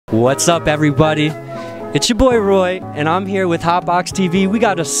What's up, everybody? It's your boy Roy, and I'm here with HotBoxTV. We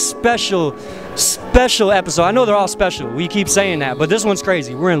got a special episode. I know they're all special. We keep saying that, but this one's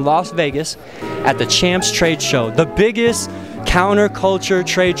crazy. We're in Las Vegas at the Champs Trade Show, the biggest counterculture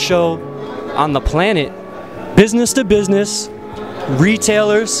trade show on the planet. Business to business,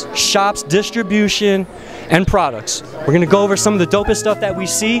 retailers, shops, distribution, and products. We're gonna go over some of the dopest stuff that we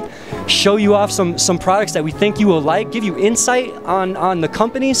see, show you off some products that we think you will like, give you insight on the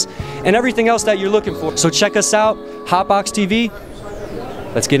companies and everything else that you're looking for. So check us out, HotBoxTV.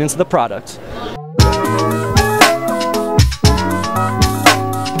 Let's get into the product.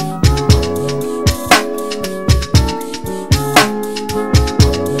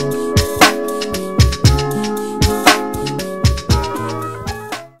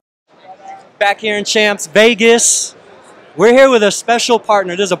 Back here in Champs, Vegas. We're here with a special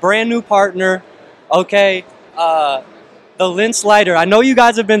partner. There's a brand new partner, okay? The Linse lighter. I know you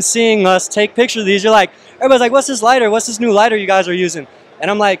guys have been seeing us take pictures of these. You're like, everybody's like, what's this lighter? What's this new lighter you guys are using? And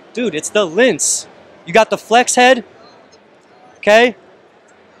I'm like, dude, it's the Linse. You got the flex head, okay?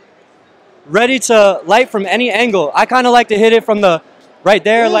 Ready to light from any angle. I kind of like to hit it from the right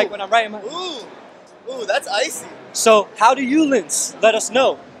there, like when I'm writing my... Ooh, that's icy. So how do you Linse? Let us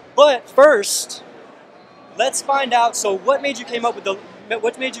know. But first, let's find out. So, what made you come up with the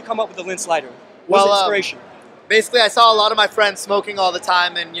Linse lighter? What was the inspiration? Basically, I saw a lot of my friends smoking all the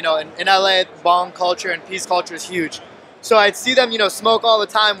time, and you know, in LA, bong culture and peace culture is huge. So I'd see them, you know, smoke all the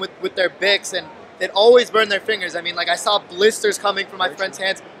time with their Bics, and they'd always burn their fingers. I mean, like I saw blisters coming from my friends'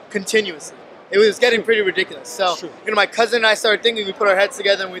 hands continuously. It was getting pretty ridiculous. So, you know, my cousin and I started thinking. We put our heads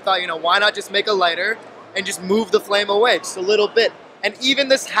together, and we thought, you know, why not just make a lighter and just move the flame away just a little bit. And even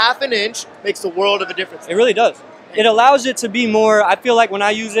this ½ an inch makes a world of a difference. It really does. It allows it to be more, I feel like when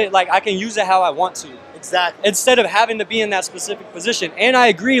I use it, like I can use it how I want to. Exactly. Instead of having to be in that specific position. And I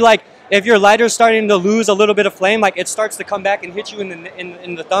agree, like if your lighter's starting to lose a little bit of flame, like it starts to come back and hit you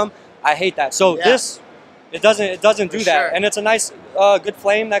in the thumb. I hate that. So this, it doesn't do that. And it's a nice, good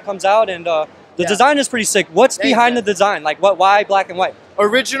flame that comes out, and the design is pretty sick. What's behind the design? Like why black and white?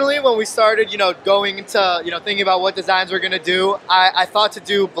 Originally, when we started, you know, going into, you know, thinking about what designs we're going to do, I thought to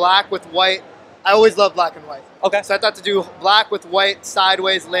do black with white. I always love black and white. Okay. So I thought to do black with white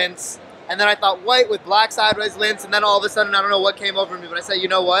sideways Linse. And then I thought white with black sideways Linse. And then all of a sudden, I don't know what came over me, but I said, you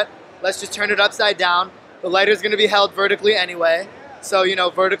know what? Let's just turn it upside down. The lighter's going to be held vertically anyway. So, you know,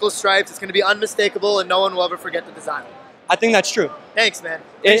 vertical stripes. It's going to be unmistakable, and no one will ever forget the design. I think that's true. Thanks, man.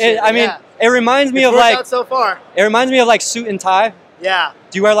 I mean, it reminds me of like... out so far. It reminds me of like suit and tie. Yeah.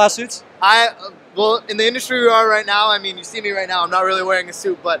 Do you wear a lot of suits? Well, in the industry we are right now, I mean, you see me right now, I'm not really wearing a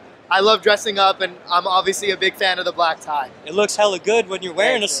suit, but I love dressing up, and I'm obviously a big fan of the black tie. It looks hella good when you're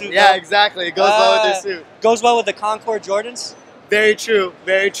wearing a suit. Yeah, exactly. It goes well with your suit. Goes well with the Concord Jordans? Very true,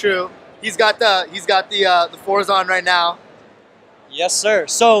 very true. He's got the 4s on right now. Yes, sir.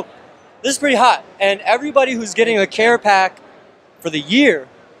 So, this is pretty hot, and everybody who's getting a care pack for the year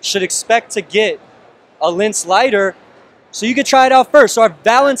should expect to get a Linse lighter. So you can try it out first. So our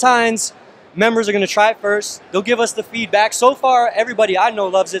Valentine's members are going to try it first. They'll give us the feedback. So far, everybody I know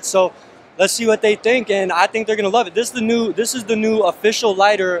loves it. So let's see what they think, and I think they're going to love it. This is the new official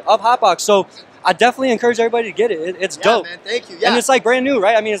lighter of Hotbox. So I definitely encourage everybody to get it. It's dope. Man, thank you. Yeah. And it's like brand new,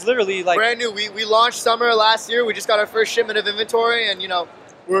 right? I mean, it's literally like brand new. We launched summer last year. We just got our first shipment of inventory, and you know,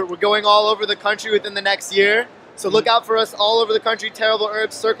 we're going all over the country within the next year. So look out for us all over the country. Terrible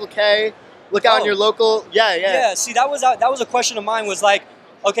Herbs, Circle K. Look out in your local, Yeah, see, that was a question of mine, was like,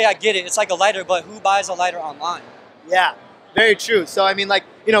 okay, I get it. It's like a lighter, but who buys a lighter online? Yeah, very true. So, I mean, like,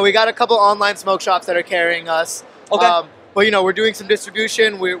 you know, we got a couple online smoke shops that are carrying us. Okay. But, you know, we're doing some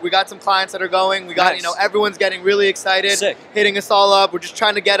distribution. We got some clients that are going. We got, you know, everyone's getting really excited. Sick. Hitting us all up. We're just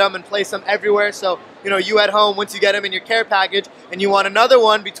trying to get them and place them everywhere. So, you know, you at home, once you get them in your care package and you want another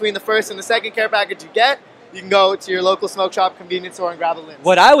one between the first and the second care package you get, you can go to your local smoke shop, convenience store, and grab a Linse.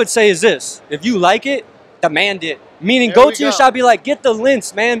 What I would say is this: if you like it, demand it. Meaning, go to your shop, be like, get the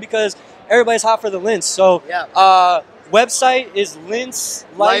Linse, man, because everybody's hot for the Linse. So, website is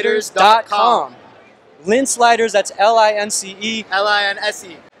linselighters.com. Linse Lighters, that's L-I-N-C-E.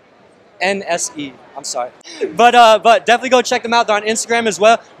 L-I-N-S-E. N-S-E. I'm sorry. But definitely go check them out. They're on Instagram as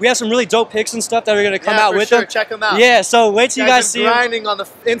well. We have some really dope pics and stuff that are going to come out with them. Check them out. Yeah, so wait till you guys see them. Grinding on the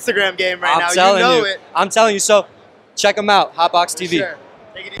Instagram game right now. I'm telling you. So check them out. HotBoxTV.